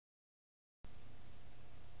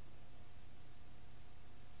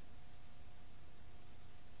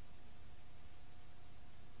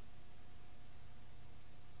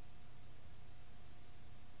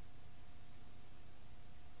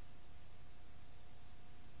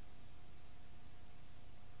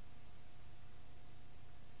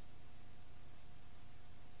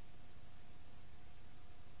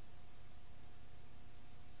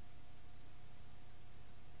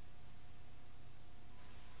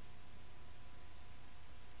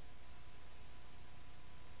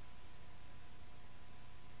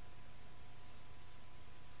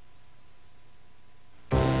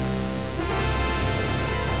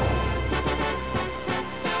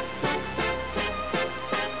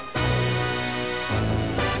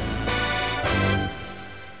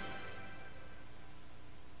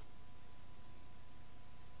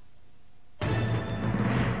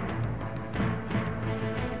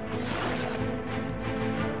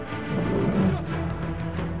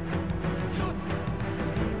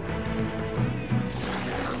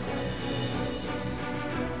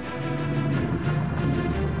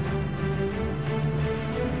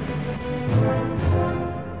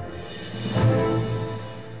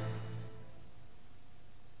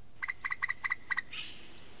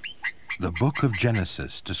The book of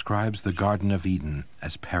Genesis describes the Garden of Eden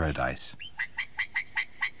as paradise.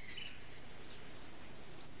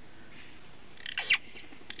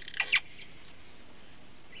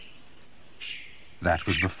 That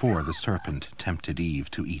was before the serpent tempted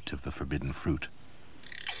Eve to eat of the forbidden fruit.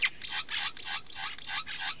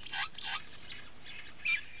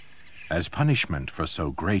 As punishment for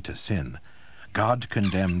so great a sin, God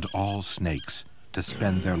condemned all snakes to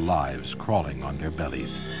spend their lives crawling on their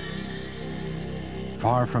bellies.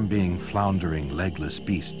 Far from being floundering, legless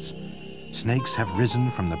beasts, snakes have risen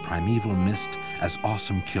from the primeval mist as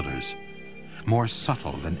awesome killers. More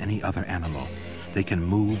subtle than any other animal, they can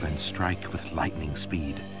move and strike with lightning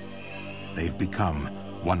speed. They've become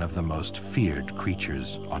one of the most feared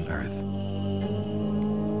creatures on Earth.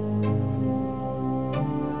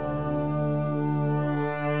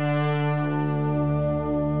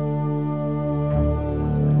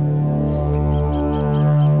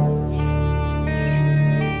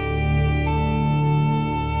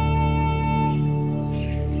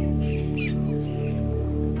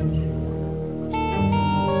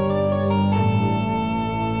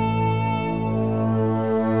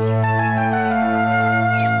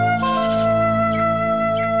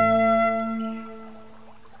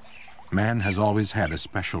 Man has always had a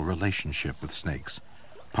special relationship with snakes,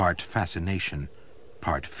 part fascination,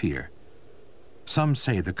 part fear. Some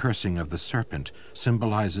say the cursing of the serpent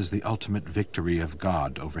symbolizes the ultimate victory of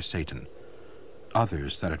God over Satan.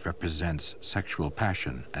 Others that it represents sexual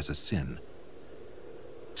passion as a sin.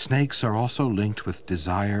 Snakes are also linked with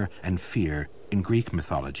desire and fear in Greek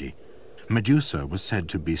mythology. Medusa was said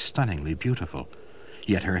to be stunningly beautiful,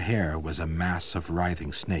 yet her hair was a mass of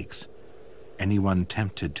writhing snakes. Anyone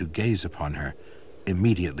tempted to gaze upon her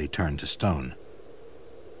immediately turned to stone.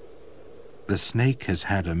 The snake has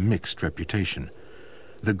had a mixed reputation.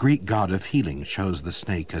 The Greek god of healing chose the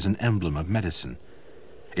snake as an emblem of medicine.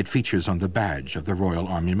 It features on the badge of the Royal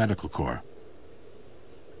Army Medical Corps.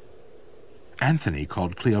 Anthony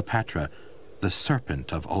called Cleopatra the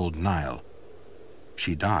serpent of Old Nile.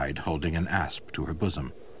 She died holding an asp to her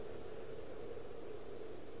bosom.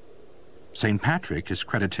 St. Patrick is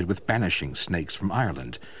credited with banishing snakes from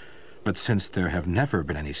Ireland, but since there have never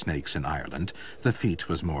been any snakes in Ireland, the feat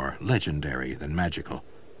was more legendary than magical.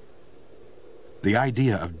 The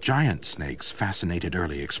idea of giant snakes fascinated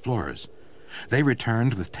early explorers. They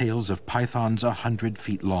returned with tales of pythons 100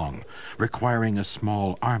 feet long, requiring a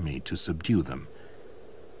small army to subdue them.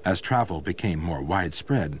 As travel became more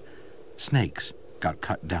widespread, snakes got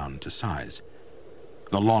cut down to size.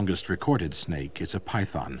 The longest recorded snake is a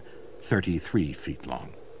python, 33 feet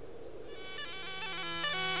long.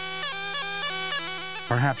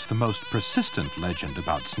 Perhaps the most persistent legend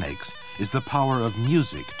about snakes is the power of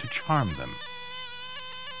music to charm them.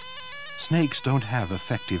 Snakes don't have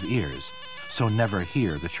effective ears, so never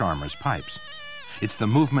hear the charmer's pipes. It's the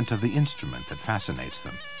movement of the instrument that fascinates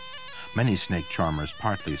them. Many snake charmers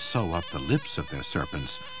partly sew up the lips of their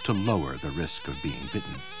serpents to lower the risk of being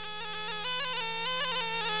bitten.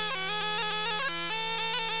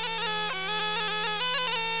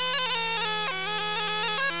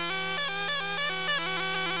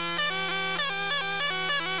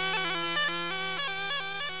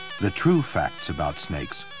 The true facts about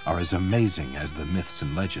snakes are as amazing as the myths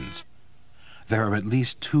and legends. There are at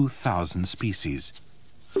least 2,000 species.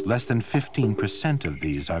 Less than 15% of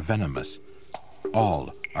these are venomous.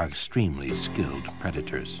 All are extremely skilled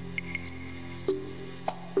predators.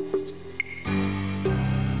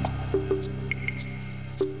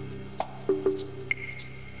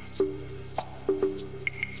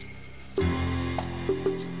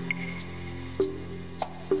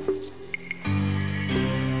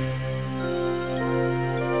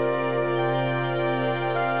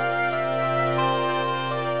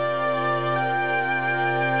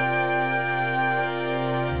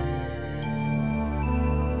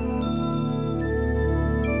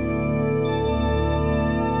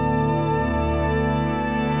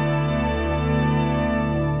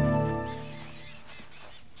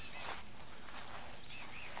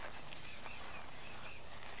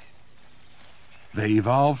 They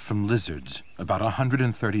evolved from lizards about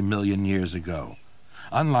 130 million years ago.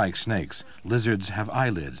 Unlike snakes, lizards have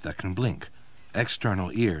eyelids that can blink,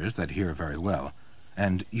 external ears that hear very well,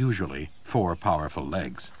 and usually 4 powerful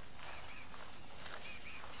legs.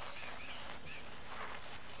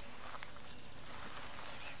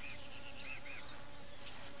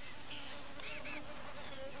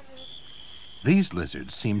 These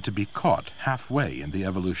lizards seem to be caught halfway in the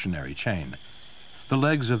evolutionary chain. The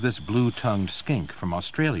legs of this blue-tongued skink from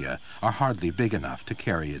Australia are hardly big enough to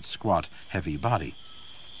carry its squat, heavy body.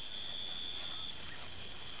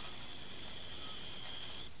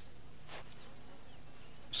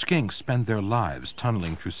 Skinks spend their lives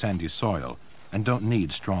tunneling through sandy soil and don't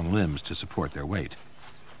need strong limbs to support their weight.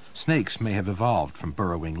 Snakes may have evolved from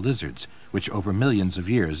burrowing lizards, which over millions of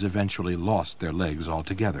years eventually lost their legs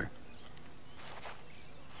altogether.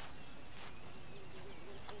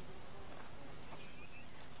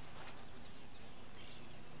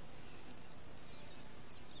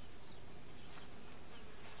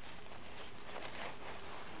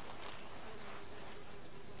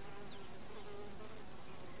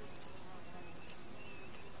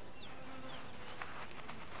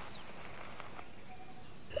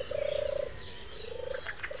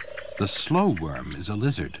 The slow worm is a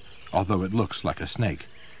lizard, although it looks like a snake.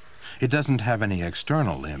 It doesn't have any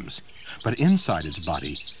external limbs, but inside its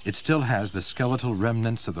body, it still has the skeletal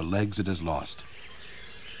remnants of the legs it has lost.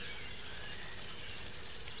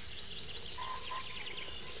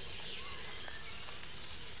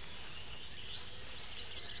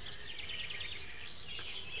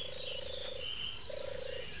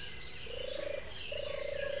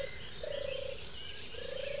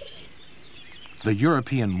 The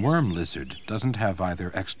European worm lizard doesn't have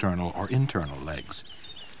either external or internal legs.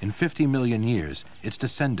 In 50 million years, its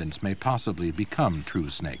descendants may possibly become true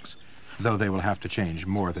snakes, though they will have to change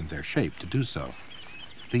more than their shape to do so.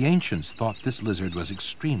 The ancients thought this lizard was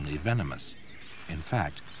extremely venomous. In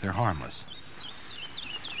fact, they're harmless.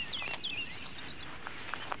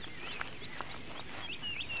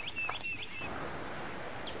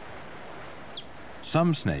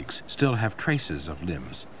 Some snakes still have traces of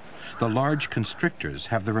limbs. The large constrictors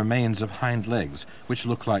have the remains of hind legs, which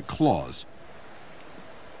look like claws.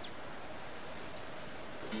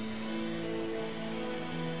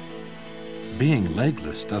 Being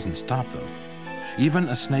legless doesn't stop them. Even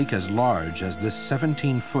a snake as large as this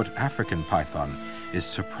 17-foot African python is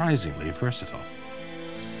surprisingly versatile.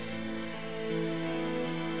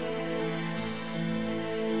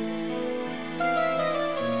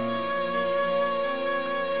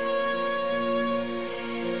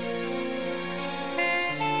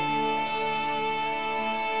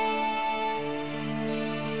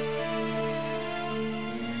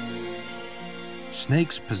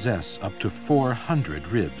 Snakes possess up to 400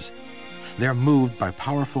 ribs. They're moved by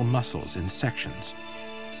powerful muscles in sections.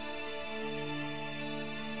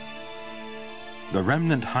 The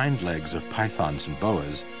remnant hind legs of pythons and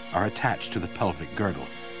boas are attached to the pelvic girdle.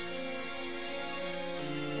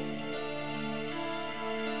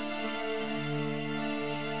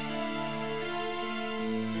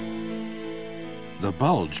 The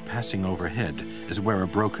bulge passing overhead is where a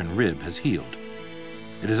broken rib has healed.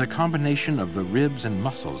 It is a combination of the ribs and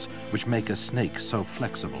muscles which make a snake so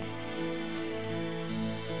flexible.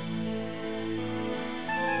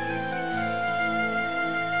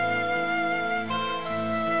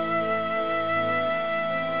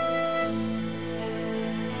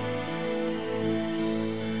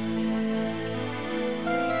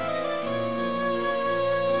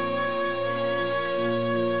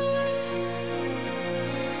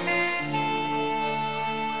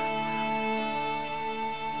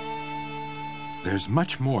 There's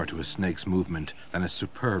much more to a snake's movement than a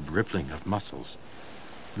superb rippling of muscles.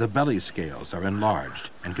 The belly scales are enlarged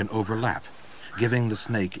and can overlap, giving the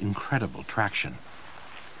snake incredible traction.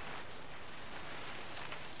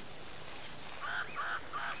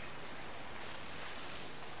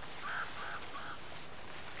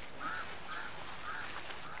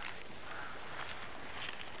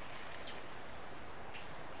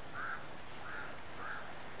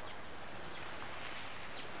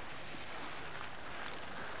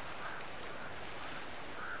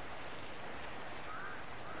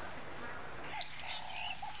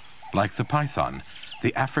 Like the python,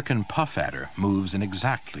 the African puff adder moves in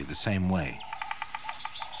exactly the same way.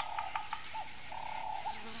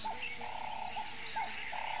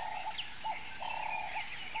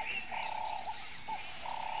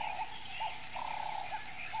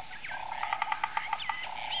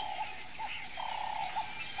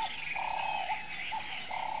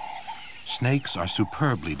 Snakes are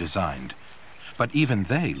superbly designed, but even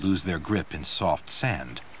they lose their grip in soft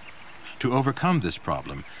sand. To overcome this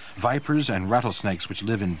problem, vipers and rattlesnakes which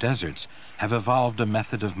live in deserts have evolved a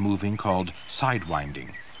method of moving called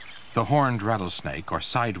sidewinding. The horned rattlesnake, or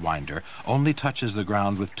sidewinder, only touches the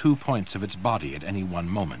ground with 2 points of its body at any one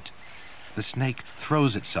moment. The snake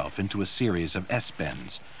throws itself into a series of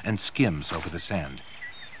S-bends and skims over the sand.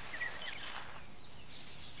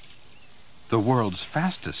 The world's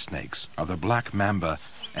fastest snakes are the black mamba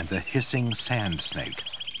and the hissing sand snake.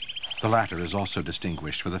 The latter is also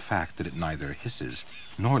distinguished for the fact that it neither hisses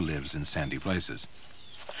nor lives in sandy places.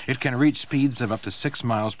 It can reach speeds of up to 6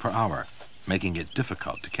 miles per hour, making it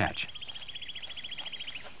difficult to catch.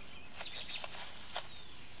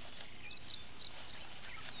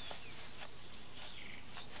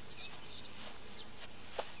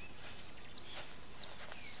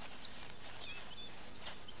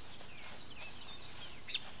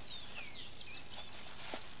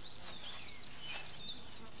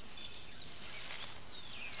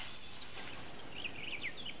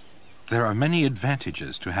 There are many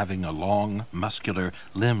advantages to having a long, muscular,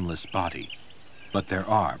 limbless body, but there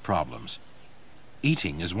are problems.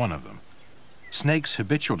 Eating is one of them. Snakes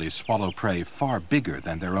habitually swallow prey far bigger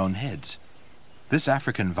than their own heads. This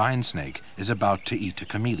African vine snake is about to eat a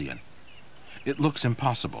chameleon. It looks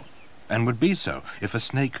impossible, and would be so if a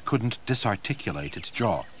snake couldn't disarticulate its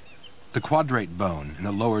jaw. The quadrate bone in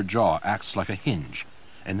the lower jaw acts like a hinge,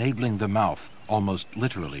 enabling the mouth, almost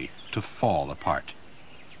literally, to fall apart.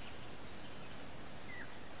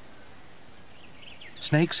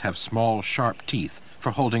 Snakes have small, sharp teeth for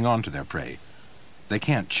holding on to their prey. They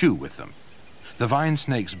can't chew with them. The vine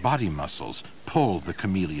snake's body muscles pull the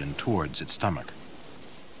chameleon towards its stomach.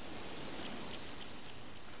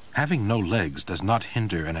 Having no legs does not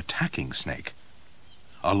hinder an attacking snake.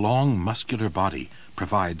 A long, muscular body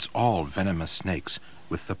provides all venomous snakes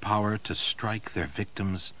with the power to strike their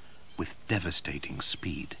victims with devastating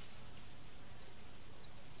speed.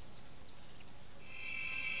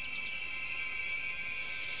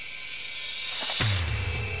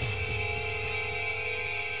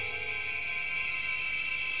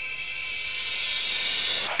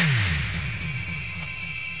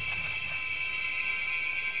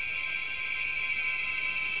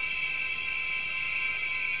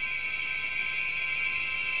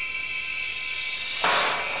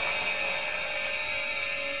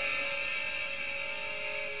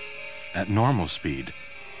 At normal speed,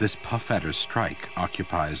 this puff adder's strike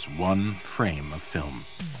occupies 1 frame of film.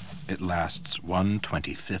 It lasts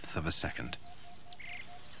 1/25th of a second.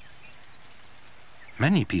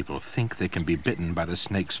 Many people think they can be bitten by the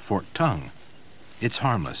snake's forked tongue. It's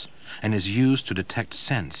harmless and is used to detect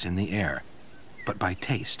scents in the air, but by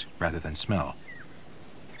taste rather than smell.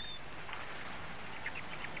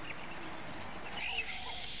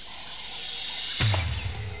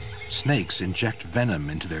 Snakes inject venom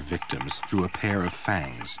into their victims through a pair of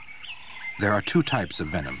fangs. There are 2 types of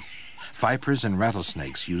venom. Vipers and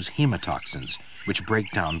rattlesnakes use hemotoxins, which break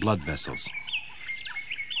down blood vessels.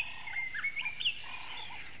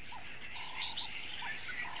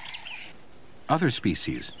 Other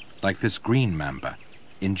species, like this green mamba,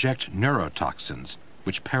 inject neurotoxins,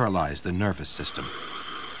 which paralyze the nervous system.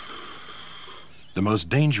 The most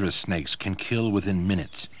dangerous snakes can kill within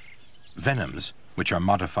minutes. Venoms, which are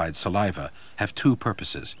modified saliva, have 2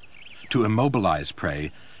 purposes: to immobilize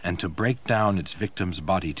prey and to break down its victim's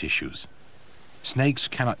body tissues. Snakes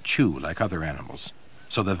cannot chew like other animals,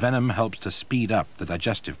 so the venom helps to speed up the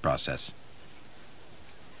digestive process.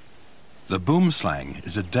 The boomslang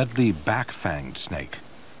is a deadly back-fanged snake.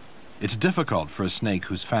 It's difficult for a snake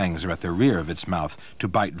whose fangs are at the rear of its mouth to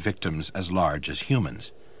bite victims as large as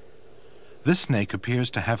humans. This snake appears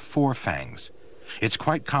to have 4 fangs. It's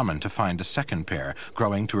quite common to find a second pair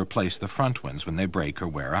growing to replace the front ones when they break or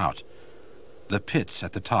wear out. The pits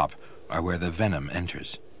at the top are where the venom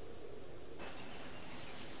enters.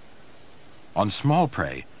 On small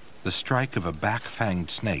prey, the strike of a back-fanged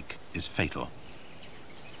snake is fatal.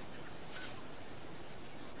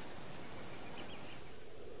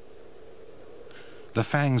 The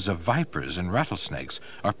fangs of vipers and rattlesnakes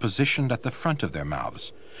are positioned at the front of their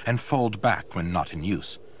mouths and fold back when not in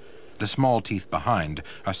use. The small teeth behind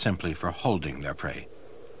are simply for holding their prey.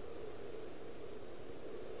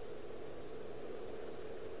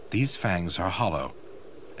 These fangs are hollow,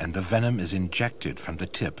 and the venom is injected from the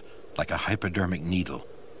tip like a hypodermic needle.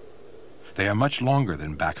 They are much longer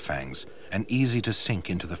than back fangs and easy to sink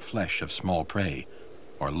into the flesh of small prey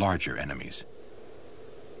or larger enemies.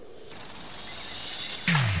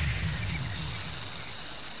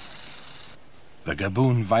 The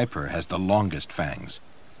Gaboon viper has the longest fangs.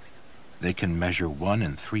 They can measure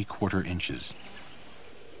 1 3/4 inches.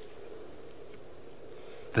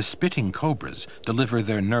 The spitting cobras deliver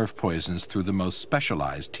their nerve poisons through the most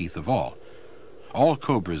specialized teeth of all. All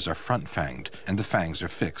cobras are front-fanged, and the fangs are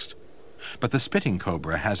fixed. But the spitting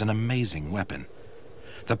cobra has an amazing weapon.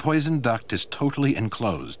 The poison duct is totally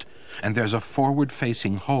enclosed, and there's a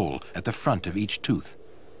forward-facing hole at the front of each tooth.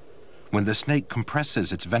 When the snake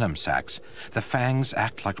compresses its venom sacs, the fangs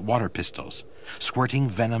act like water pistols, squirting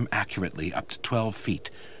venom accurately up to 12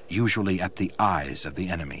 feet, usually at the eyes of the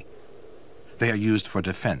enemy. They are used for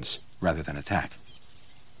defense rather than attack.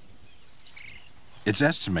 It's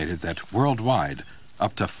estimated that worldwide,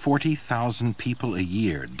 up to 40,000 people a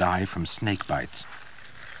year die from snake bites.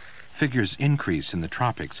 Figures increase in the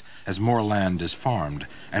tropics as more land is farmed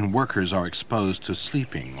and workers are exposed to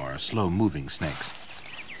sleeping or slow-moving snakes.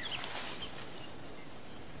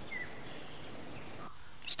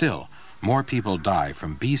 Still, more people die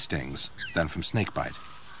from bee stings than from snake bite.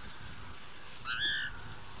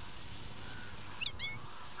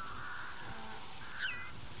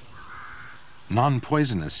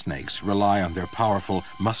 Non-poisonous snakes rely on their powerful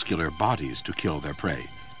muscular bodies to kill their prey.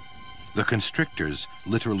 The constrictors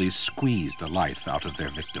literally squeeze the life out of their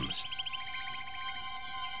victims.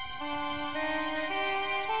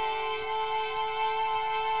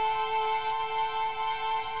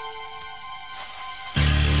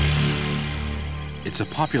 It's a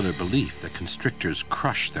popular belief that constrictors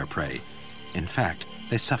crush their prey. In fact,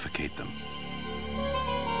 they suffocate them.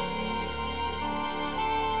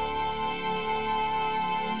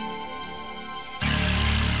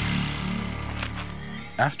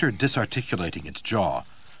 After disarticulating its jaw,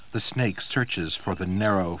 the snake searches for the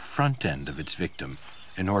narrow front end of its victim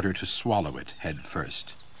in order to swallow it head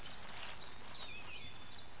first.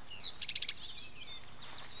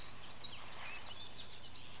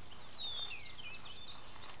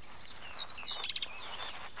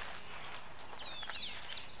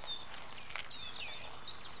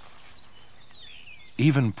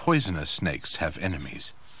 Even poisonous snakes have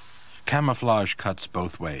enemies. Camouflage cuts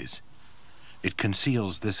both ways. It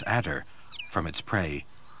conceals this adder from its prey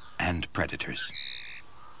and predators.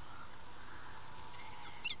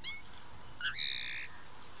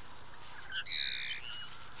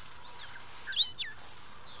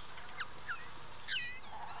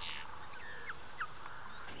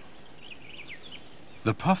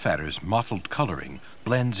 The puff adder's mottled coloring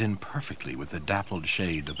blends in perfectly with the dappled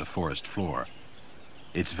shade of the forest floor.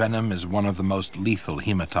 Its venom is one of the most lethal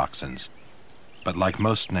hemotoxins, but like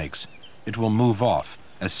most snakes, it will move off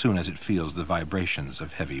as soon as it feels the vibrations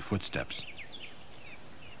of heavy footsteps.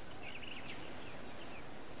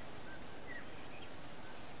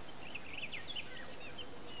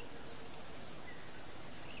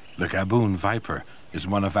 The Gaboon viper is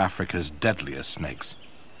one of Africa's deadliest snakes,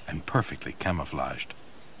 and perfectly camouflaged.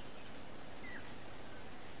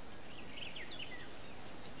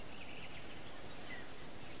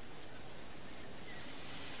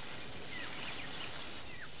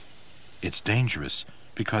 It's dangerous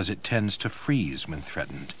because it tends to freeze when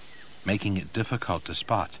threatened, making it difficult to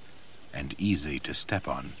spot and easy to step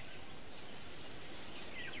on.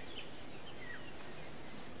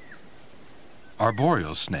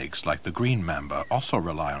 Arboreal snakes like the green mamba also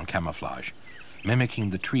rely on camouflage,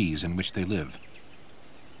 mimicking the trees in which they live.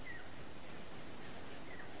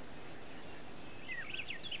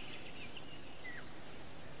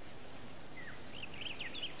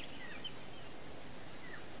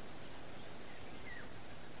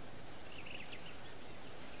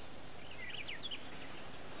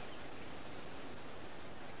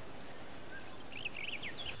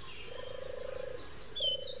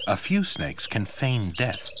 A few snakes can feign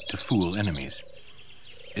death to fool enemies.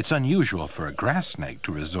 It's unusual for a grass snake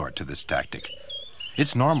to resort to this tactic.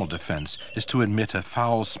 Its normal defense is to emit a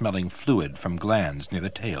foul-smelling fluid from glands near the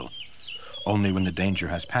tail. Only when the danger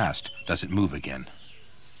has passed does it move again.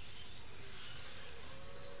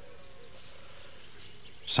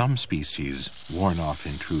 Some species warn off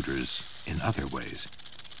intruders in other ways.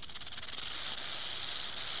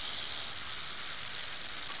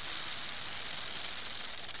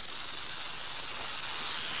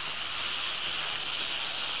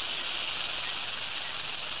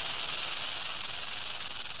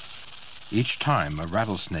 Each time a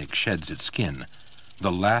rattlesnake sheds its skin, the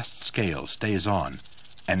last scale stays on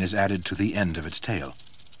and is added to the end of its tail.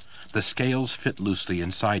 The scales fit loosely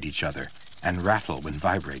inside each other and rattle when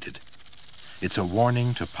vibrated. It's a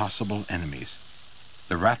warning to possible enemies.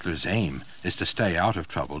 The rattler's aim is to stay out of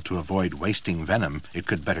trouble to avoid wasting venom it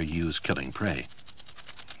could better use killing prey.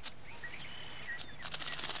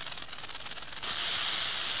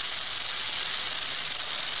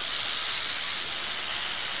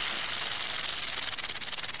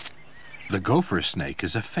 The gopher snake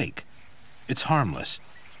is a fake. It's harmless,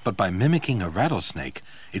 but by mimicking a rattlesnake,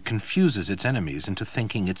 it confuses its enemies into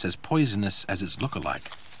thinking it's as poisonous as its look-alike.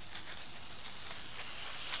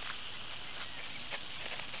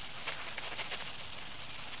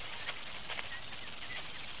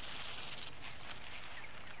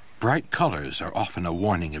 Bright colors are often a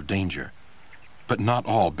warning of danger, but not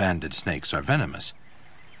all banded snakes are venomous.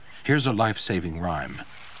 Here's a life-saving rhyme.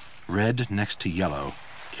 Red next to yellow,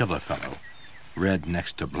 kill a fellow. Red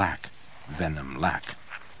next to black, venom lack.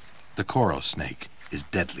 The coral snake is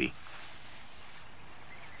deadly.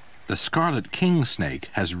 The scarlet king snake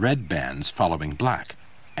has red bands following black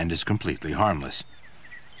and is completely harmless.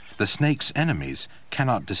 The snake's enemies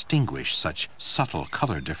cannot distinguish such subtle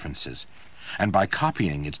color differences, and by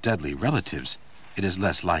copying its deadly relatives, it is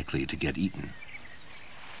less likely to get eaten.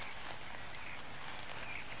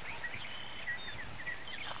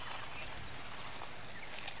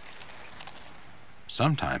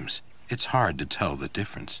 Sometimes it's hard to tell the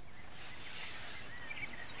difference.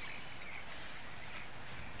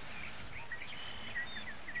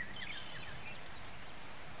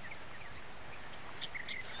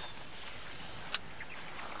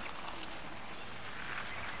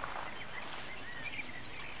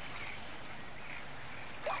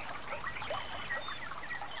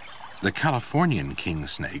 The Californian king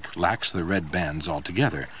snake lacks the red bands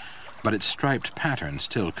altogether, but its striped pattern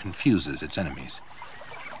still confuses its enemies.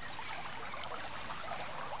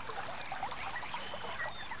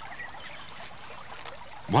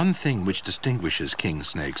 One thing which distinguishes king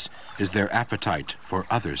snakes is their appetite for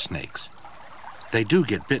other snakes. They do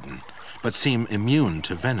get bitten, but seem immune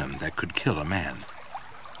to venom that could kill a man.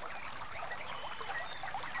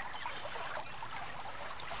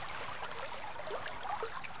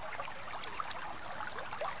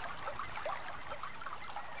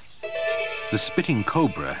 The spitting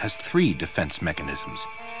cobra has 3 defense mechanisms.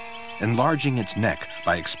 Enlarging its neck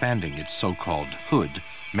by expanding its so-called hood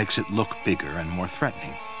makes it look bigger and more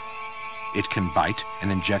threatening. It can bite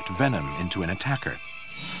and inject venom into an attacker,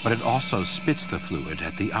 but it also spits the fluid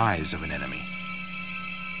at the eyes of an enemy.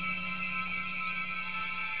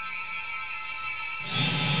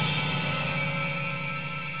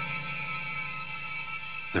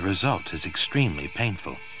 The result is extremely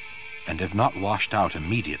painful, and if not washed out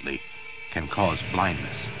immediately, can cause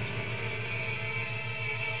blindness.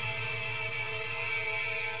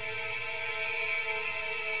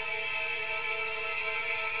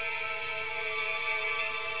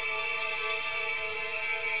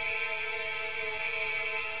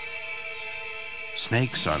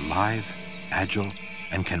 Snakes are lithe, agile,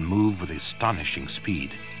 and can move with astonishing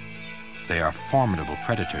speed. They are formidable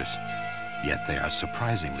predators, yet they are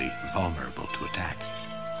surprisingly vulnerable to attack.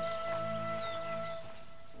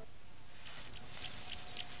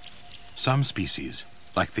 Some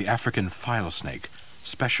species, like the African file snake,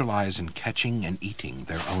 specialize in catching and eating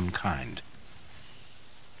their own kind.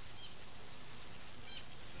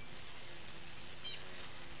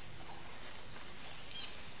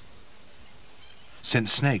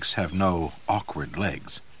 Since snakes have no awkward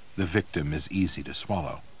legs, the victim is easy to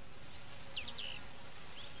swallow.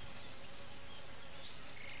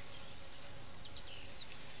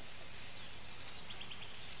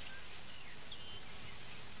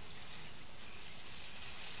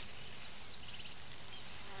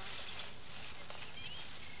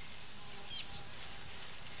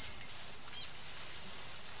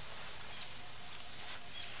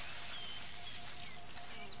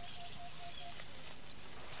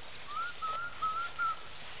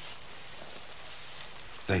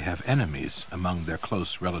 They have enemies among their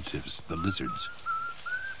close relatives, the lizards.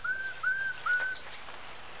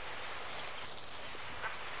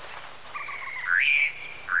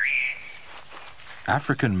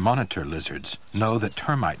 African monitor lizards know that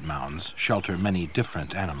termite mounds shelter many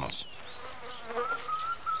different animals.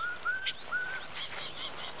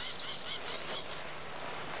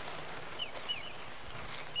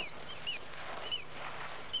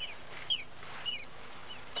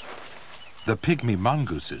 The pygmy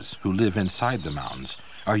mongooses who live inside the mounds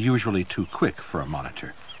are usually too quick for a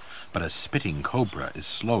monitor, but a spitting cobra is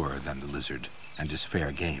slower than the lizard and is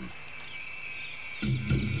fair game.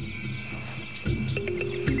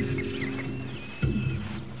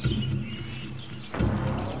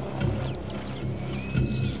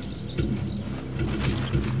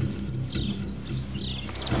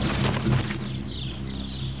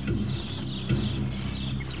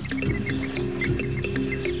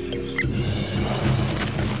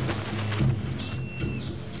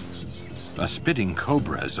 A spitting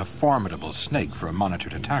cobra is a formidable snake for a monitor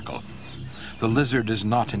to tackle. The lizard is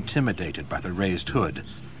not intimidated by the raised hood,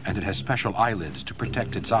 and it has special eyelids to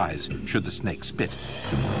protect its eyes should the snake spit.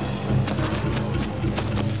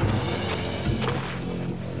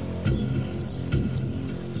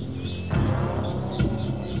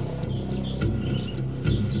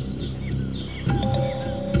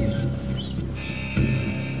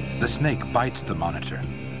 The snake bites the monitor,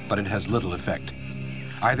 but it has little effect.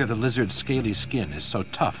 Either the lizard's scaly skin is so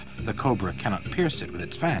tough the cobra cannot pierce it with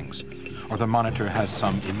its fangs, or the monitor has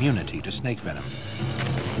some immunity to snake venom.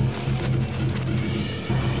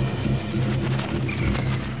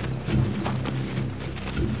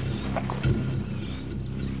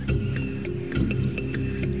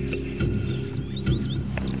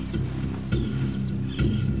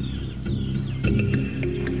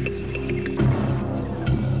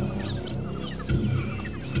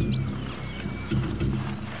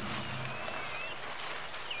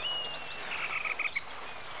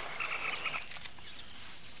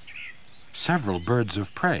 Several birds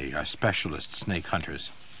of prey are specialist snake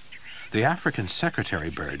hunters. The African secretary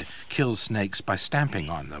bird kills snakes by stamping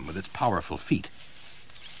on them with its powerful feet.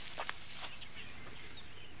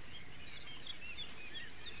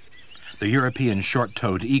 The European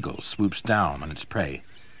short-toed eagle swoops down on its prey.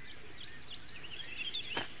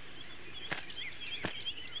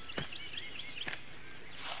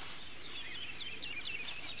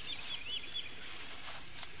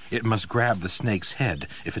 It must grab the snake's head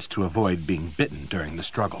if it's to avoid being bitten during the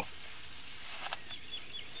struggle.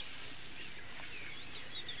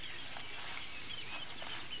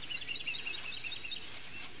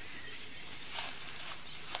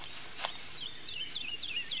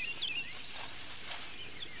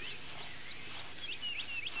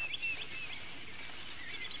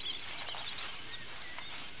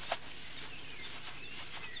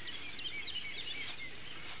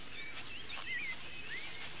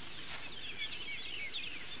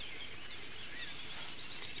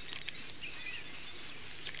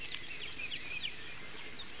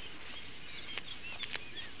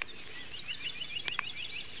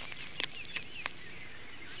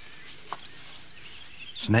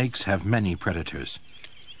 Snakes have many predators,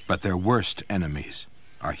 but their worst enemies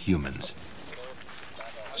are humans.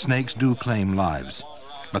 Snakes do claim lives,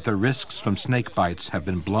 but the risks from snake bites have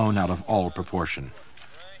been blown out of all proportion.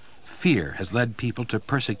 Fear has led people to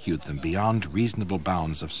persecute them beyond reasonable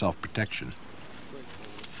bounds of self-protection.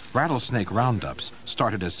 Rattlesnake roundups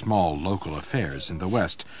started as small local affairs in the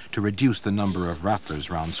West to reduce the number of rattlers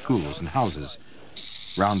around schools and houses.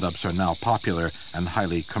 Roundups are now popular and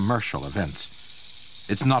highly commercial events.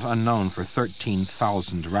 It's not unknown for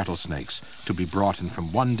 13,000 rattlesnakes to be brought in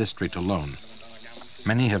from one district alone.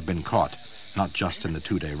 Many have been caught, not just in the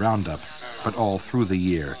two-day roundup, but all through the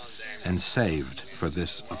year, and saved for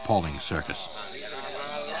this appalling circus.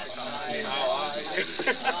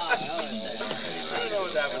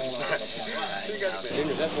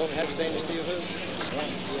 Junior, is that one have stainless steel hook?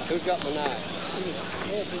 Who's got my knife?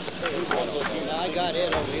 I got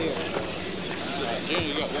it over here. Junior,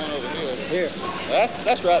 you got one over here. Here.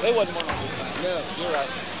 That's right. There wasn't one over here. No, You're right.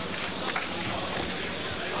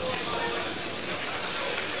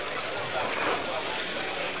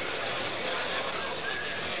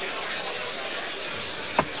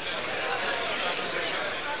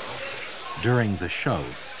 During the show,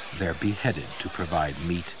 they're beheaded to provide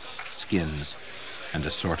meat, skins, and a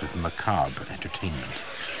sort of macabre entertainment.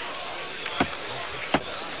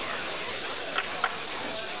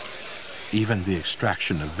 Even the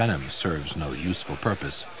extraction of venom serves no useful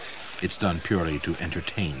purpose. It's done purely to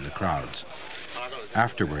entertain the crowds.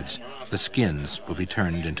 Afterwards, the skins will be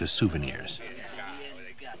turned into souvenirs.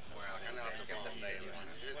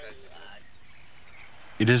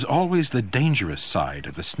 It is always the dangerous side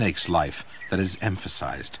of the snake's life that is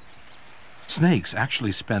emphasized. Snakes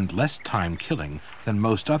actually spend less time killing than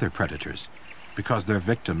most other predators because their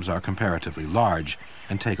victims are comparatively large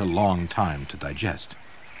and take a long time to digest.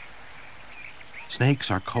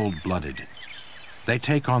 Snakes are cold-blooded. They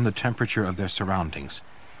take on the temperature of their surroundings.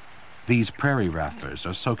 These prairie rattlers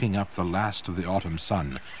are soaking up the last of the autumn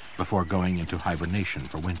sun before going into hibernation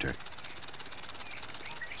for winter.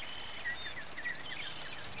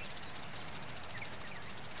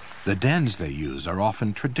 The dens they use are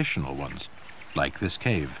often traditional ones, like this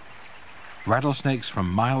cave. Rattlesnakes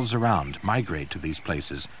from miles around migrate to these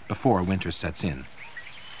places before winter sets in.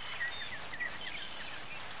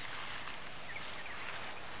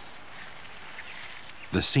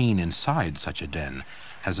 The scene inside such a den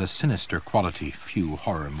has a sinister quality few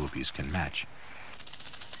horror movies can match.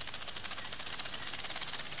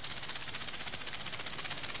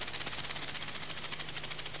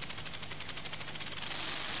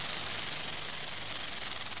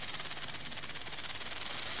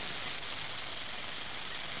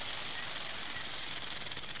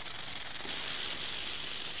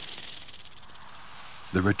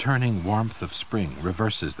 The returning warmth of spring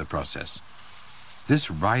reverses the process.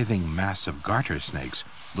 This writhing mass of garter snakes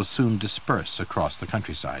will soon disperse across the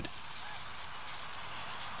countryside.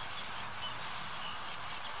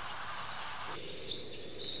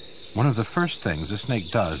 One of the first things a snake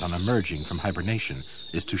does on emerging from hibernation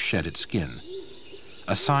is to shed its skin.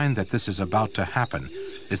 A sign that this is about to happen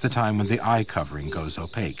is the time when the eye covering goes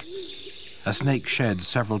opaque. A snake sheds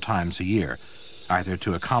several times a year, either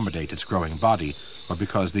to accommodate its growing body or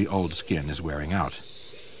because the old skin is wearing out.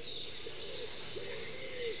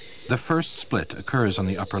 The first split occurs on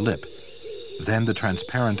the upper lip. Then the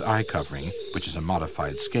transparent eye covering, which is a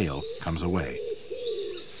modified scale, comes away.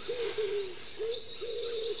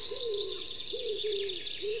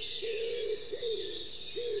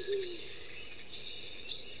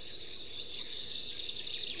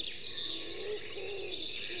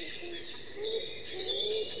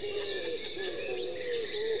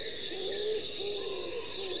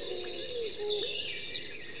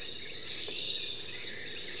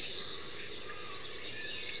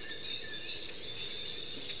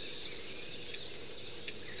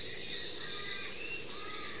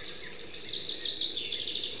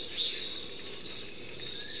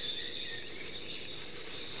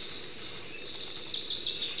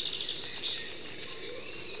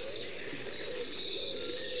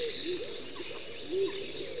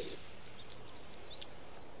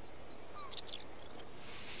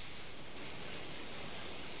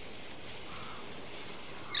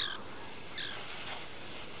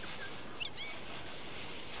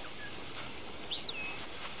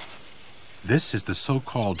 This is the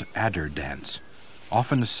so-called adder dance,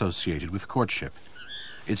 often associated with courtship.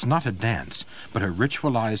 It's not a dance, but a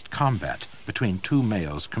ritualized combat between two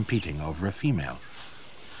males competing over a female.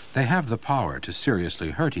 They have the power to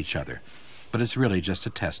seriously hurt each other, but it's really just a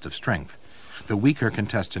test of strength. The weaker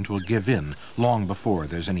contestant will give in long before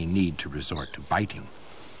there's any need to resort to biting.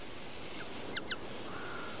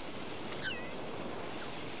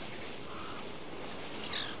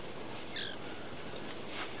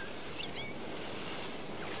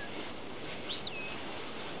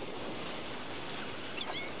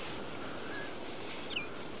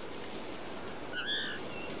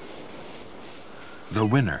 The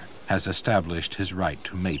winner has established his right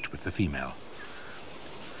to mate with the female.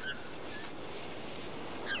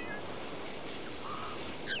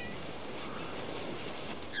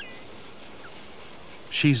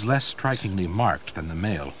 She's less strikingly marked than the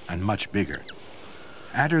male and much bigger.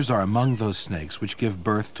 Adders are among those snakes which give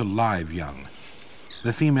birth to live young.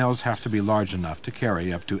 The females have to be large enough to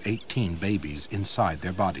carry up to 18 babies inside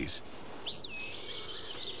their bodies.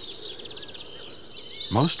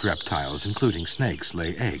 Most reptiles, including snakes,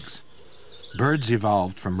 lay eggs. Birds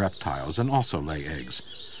evolved from reptiles and also lay eggs,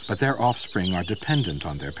 but their offspring are dependent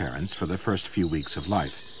on their parents for the first few weeks of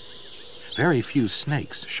life. Very few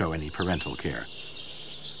snakes show any parental care.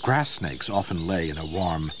 Grass snakes often lay in a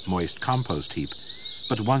warm, moist compost heap,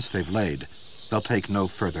 but once they've laid, they'll take no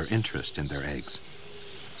further interest in their eggs.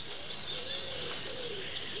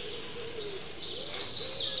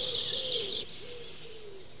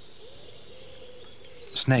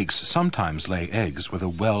 Snakes sometimes lay eggs with a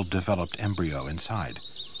well-developed embryo inside.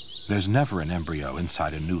 There's never an embryo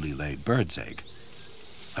inside a newly laid bird's egg.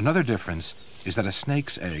 Another difference is that a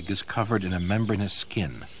snake's egg is covered in a membranous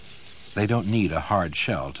skin. They don't need a hard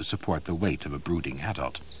shell to support the weight of a brooding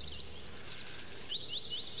adult.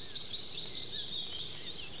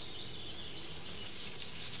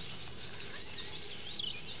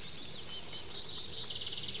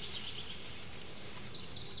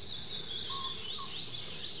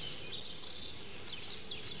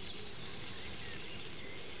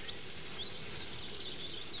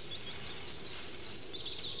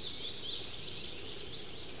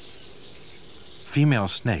 Female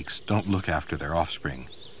snakes don't look after their offspring.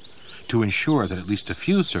 To ensure that at least a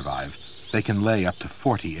few survive, they can lay up to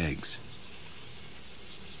 40 eggs.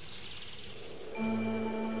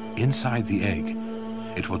 Inside the egg,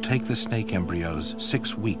 it will take the snake embryos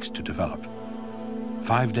 6 weeks to develop.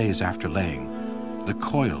 5 days after laying, the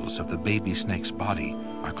coils of the baby snake's body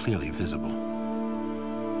are clearly visible.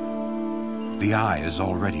 The eye is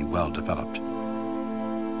already well developed,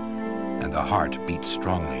 and the heart beats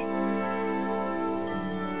strongly.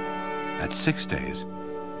 At 6 days,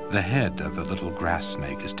 the head of the little grass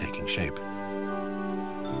snake is taking shape.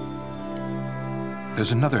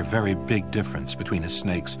 There's another very big difference between a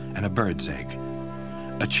snake's and a bird's egg.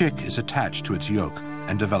 A chick is attached to its yolk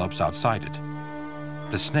and develops outside it.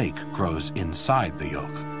 The snake grows inside the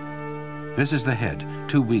yolk. This is the head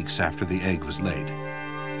 2 weeks after the egg was laid.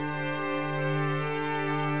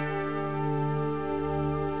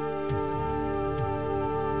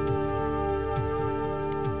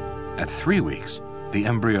 At 3 weeks, the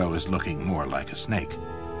embryo is looking more like a snake.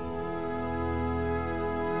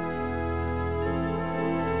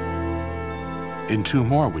 In 2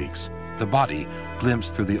 more weeks, the body,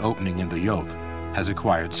 glimpsed through the opening in the yolk, has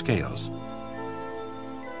acquired scales.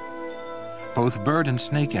 Both bird and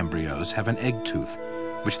snake embryos have an egg tooth,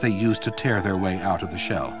 which they use to tear their way out of the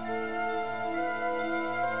shell.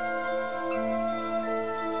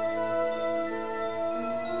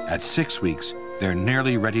 At 6 weeks, they're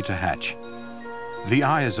nearly ready to hatch. The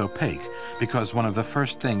eye is opaque because one of the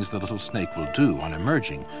first things the little snake will do on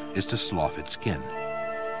emerging is to slough its skin.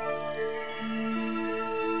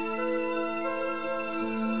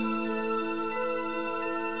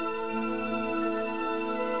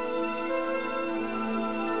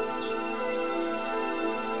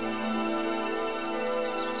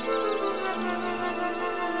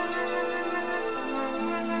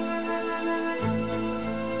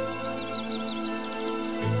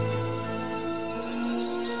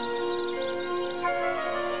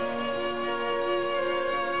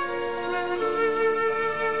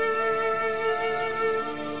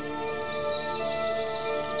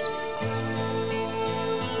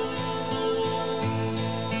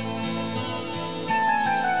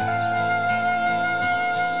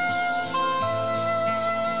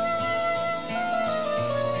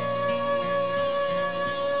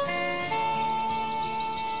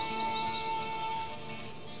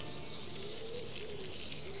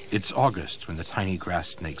 It's August when the tiny grass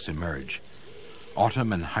snakes emerge.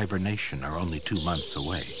 Autumn and hibernation are only 2 months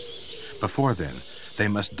away. Before then, they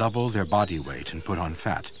must double their body weight and put on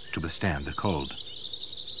fat to withstand the cold.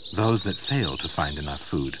 Those that fail to find enough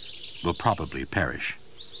food will probably perish.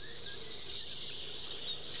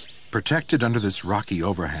 Protected under this rocky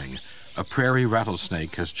overhang, a prairie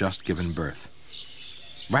rattlesnake has just given birth.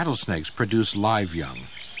 Rattlesnakes produce live young.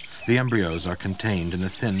 The embryos are contained in a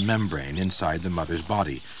thin membrane inside the mother's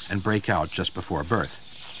body and break out just before birth.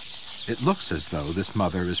 It looks as though this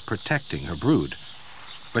mother is protecting her brood,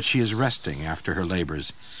 but she is resting after her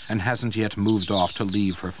labors and hasn't yet moved off to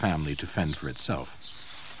leave her family to fend for itself.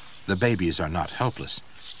 The babies are not helpless.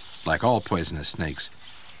 Like all poisonous snakes,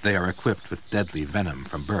 they are equipped with deadly venom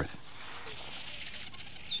from birth.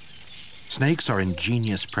 Snakes are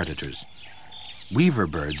ingenious predators. Weaver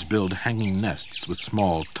birds build hanging nests with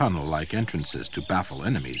small tunnel-like entrances to baffle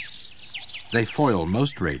enemies. They foil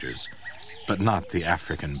most raiders, but not the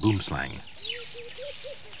African boomslang.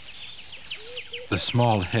 The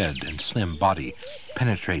small head and slim body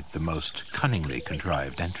penetrate the most cunningly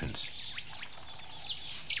contrived entrance.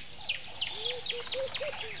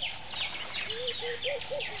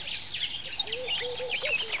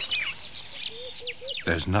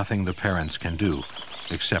 There's nothing the parents can do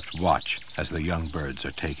except watch as the young birds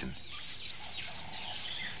are taken.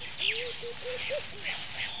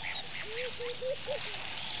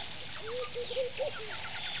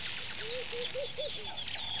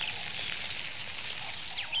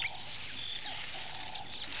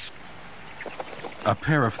 A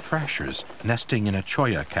pair of thrashers nesting in a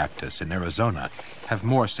cholla cactus in Arizona have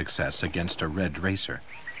more success against a red racer.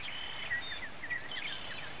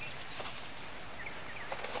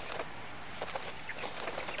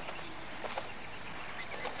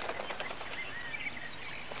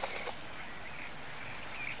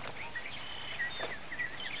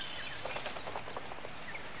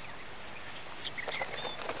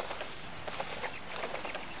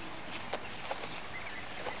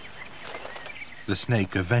 The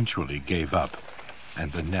snake eventually gave up,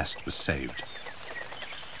 and the nest was saved.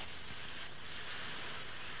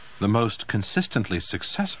 The most consistently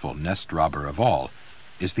successful nest robber of all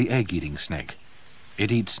is the egg-eating snake.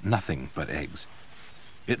 It eats nothing but eggs.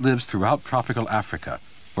 It lives throughout tropical Africa,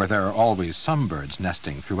 where there are always some birds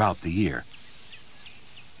nesting throughout the year.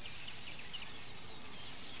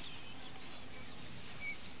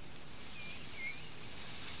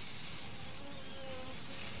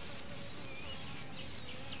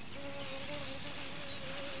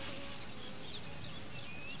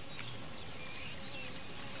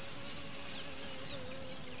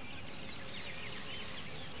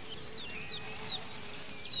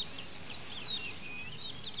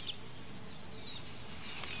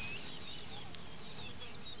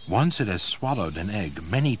 Once it has swallowed an egg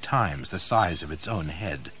many times the size of its own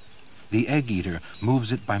head. The egg-eater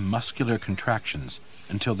moves it by muscular contractions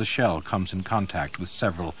until the shell comes in contact with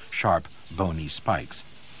several sharp, bony spikes.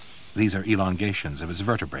 These are elongations of its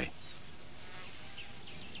vertebrae.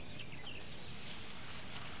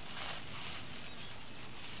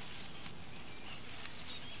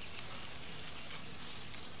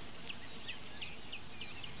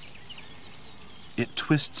 It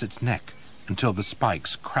twists its neck until the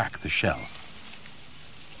spikes crack the shell.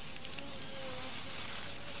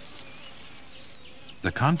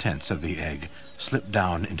 The contents of the egg slip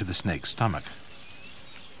down into the snake's stomach.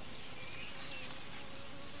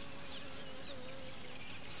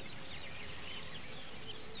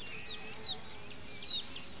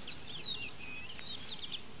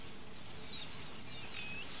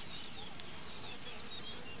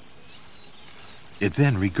 It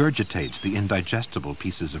then regurgitates the indigestible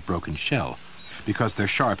pieces of broken shell because their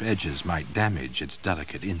sharp edges might damage its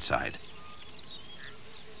delicate inside.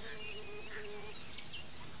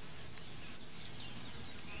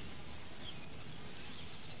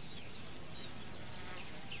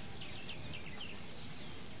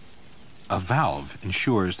 A valve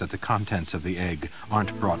ensures that the contents of the egg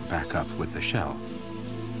aren't brought back up with the shell.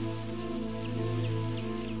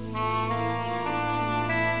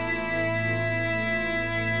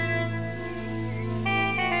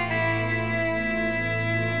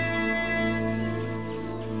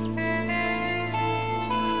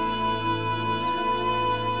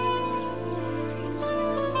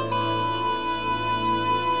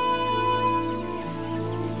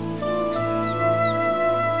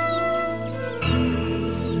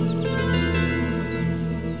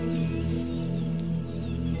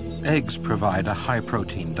 Eggs provide a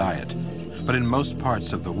high-protein diet, but in most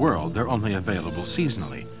parts of the world they're only available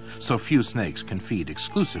seasonally, so few snakes can feed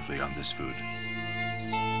exclusively on this food.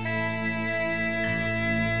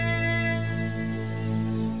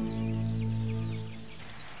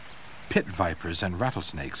 Pit vipers and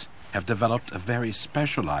rattlesnakes have developed a very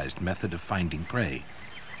specialized method of finding prey.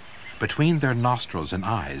 Between their nostrils and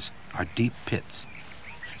eyes are deep pits.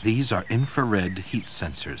 These are infrared heat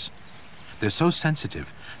sensors. They're so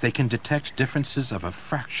sensitive they can detect differences of a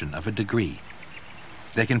fraction of a degree.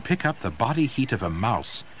 They can pick up the body heat of a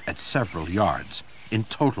mouse at several yards in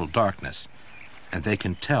total darkness, and they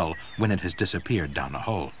can tell when it has disappeared down a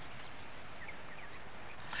hole.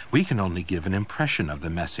 We can only give an impression of the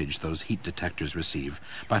message those heat detectors receive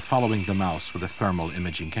by following the mouse with a thermal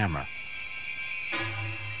imaging camera.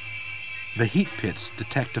 The heat pits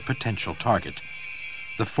detect a potential target.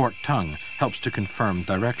 The forked tongue helps to confirm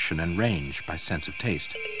direction and range by sense of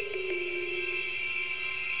taste.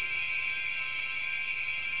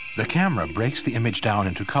 The camera breaks the image down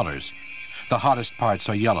into colors. The hottest parts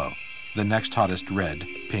are yellow, the next hottest red,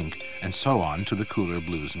 pink, and so on to the cooler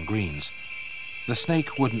blues and greens. The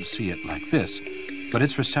snake wouldn't see it like this, but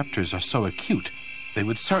its receptors are so acute, they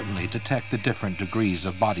would certainly detect the different degrees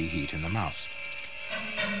of body heat in the mouse.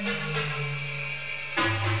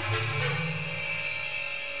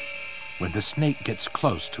 When the snake gets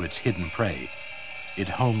close to its hidden prey, it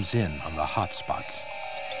homes in on the hot spots.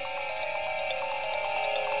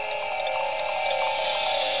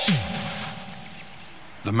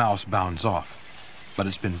 The mouse bounds off, but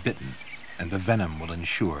it's been bitten, and the venom will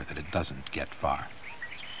ensure that it doesn't get far.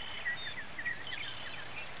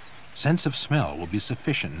 Sense of smell will be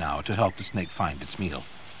sufficient now to help the snake find its meal.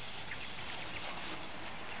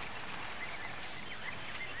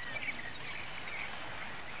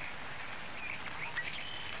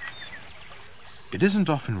 It isn't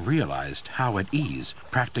often realized how at ease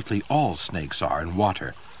practically all snakes are in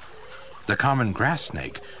water. The common grass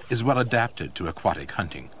snake is well adapted to aquatic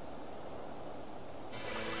hunting.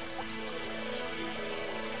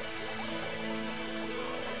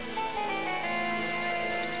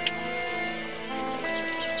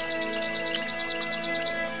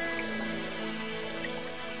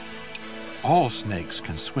 All snakes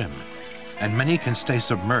can swim, and many can stay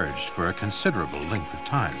submerged for a considerable length of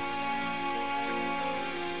time.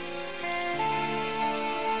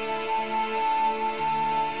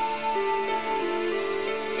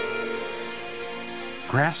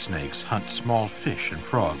 Grass snakes hunt small fish and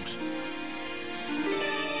frogs.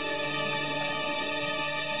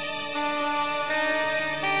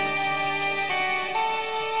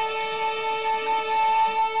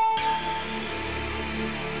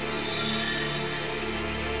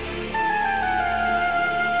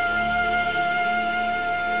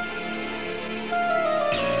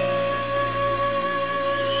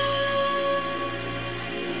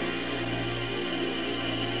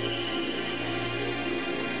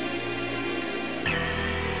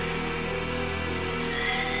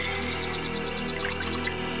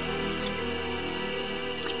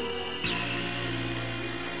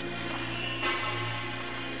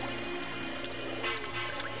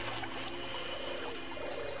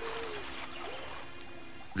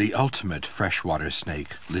 The ultimate freshwater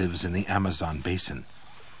snake lives in the Amazon basin.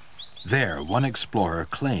 There, one explorer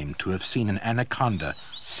claimed to have seen an anaconda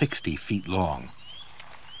 60 feet long.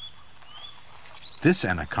 This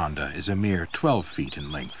anaconda is a mere 12 feet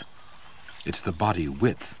in length. It's the body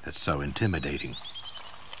width that's so intimidating.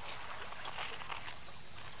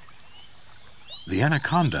 The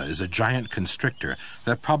anaconda is a giant constrictor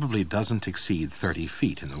that probably doesn't exceed 30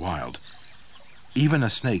 feet in the wild. Even a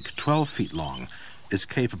snake 12 feet long is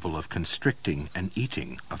capable of constricting and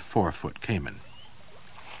eating a 4-foot caiman.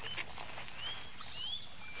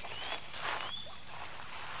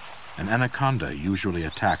 An anaconda usually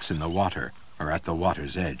attacks in the water or at the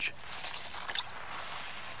water's edge.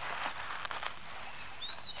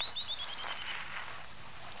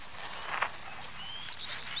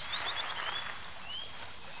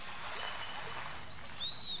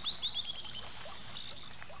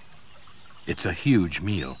 It's a huge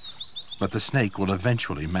meal, but the snake will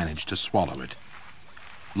eventually manage to swallow it.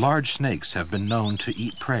 Large snakes have been known to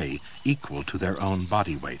eat prey equal to their own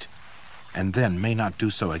body weight, and then may not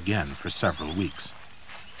do so again for several weeks.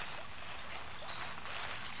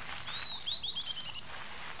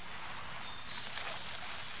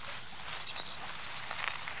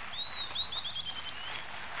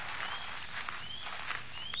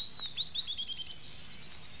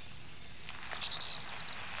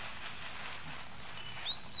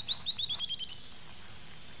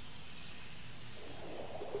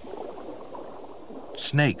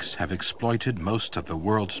 Snakes have exploited most of the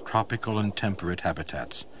world's tropical and temperate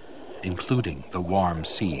habitats, including the warm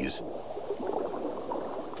seas.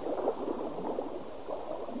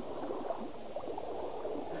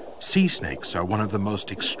 Sea snakes are one of the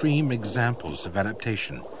most extreme examples of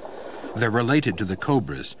adaptation. They're related to the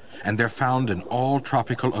cobras, and they're found in all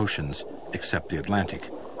tropical oceans except the Atlantic.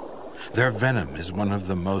 Their venom is one of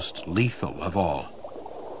the most lethal of all.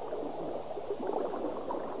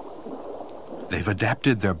 They've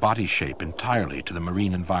adapted their body shape entirely to the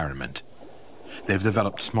marine environment. They've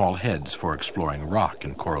developed small heads for exploring rock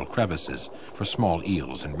and coral crevices for small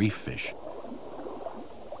eels and reef fish.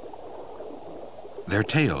 Their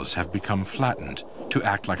tails have become flattened to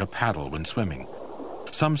act like a paddle when swimming.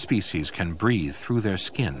 Some species can breathe through their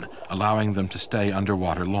skin, allowing them to stay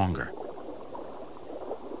underwater longer.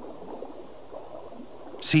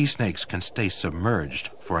 Sea snakes can stay submerged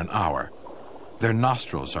for an hour. Their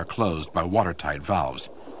nostrils are closed by watertight valves.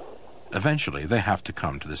 Eventually, they have to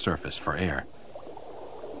come to the surface for air.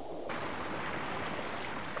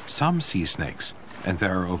 Some sea snakes, and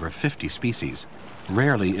there are over 50 species,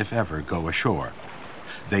 rarely if ever go ashore.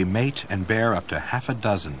 They mate and bear up to half a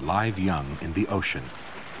dozen live young in the ocean,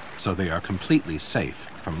 so they are completely safe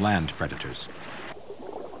from land predators.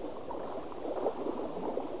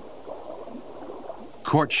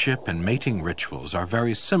 Courtship and mating rituals are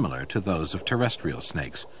very similar to those of terrestrial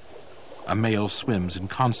snakes. A male swims in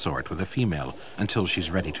consort with a female until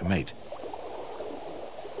she's ready to mate.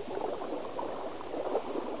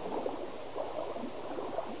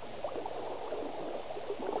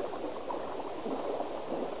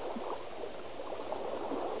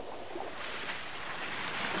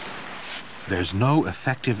 There's no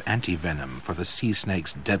effective antivenom for the sea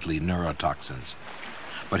snake's deadly neurotoxins.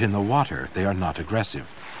 But in the water, they are not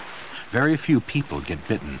aggressive. Very few people get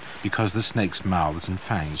bitten because the snake's mouths and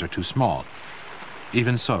fangs are too small.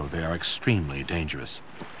 Even so, they are extremely dangerous.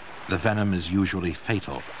 The venom is usually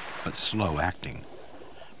fatal, but slow-acting.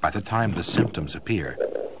 By the time the symptoms appear,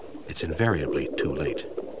 it's invariably too late.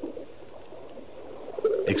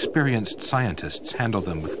 Experienced scientists handle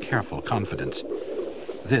them with careful confidence.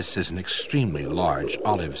 This is an extremely large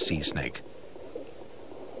olive sea snake.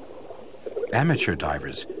 Amateur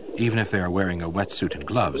divers, even if they are wearing a wetsuit and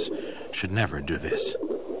gloves, should never do this.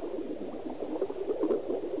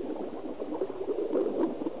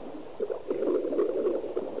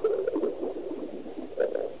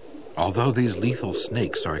 Although these lethal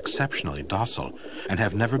snakes are exceptionally docile and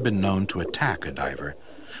have never been known to attack a diver,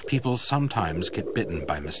 people sometimes get bitten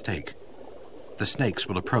by mistake. The snakes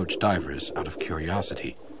will approach divers out of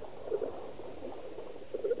curiosity.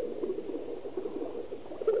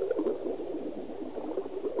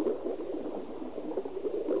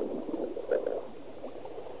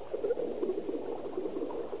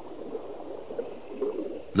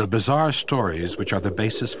 The bizarre stories which are the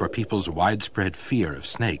basis for people's widespread fear of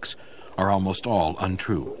snakes are almost all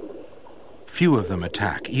untrue. Few of them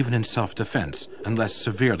attack, even in self-defense, unless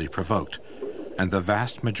severely provoked, and the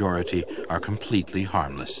vast majority are completely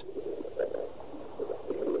harmless.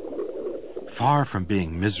 Far from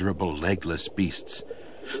being miserable, legless beasts,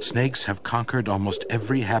 snakes have conquered almost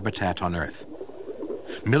every habitat on Earth.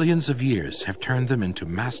 Millions of years have turned them into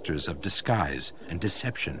masters of disguise and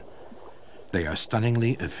deception. They are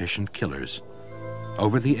stunningly efficient killers.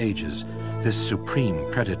 Over the ages, this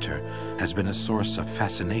supreme predator has been a source of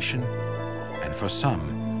fascination and, for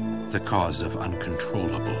some, the cause of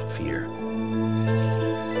uncontrollable fear.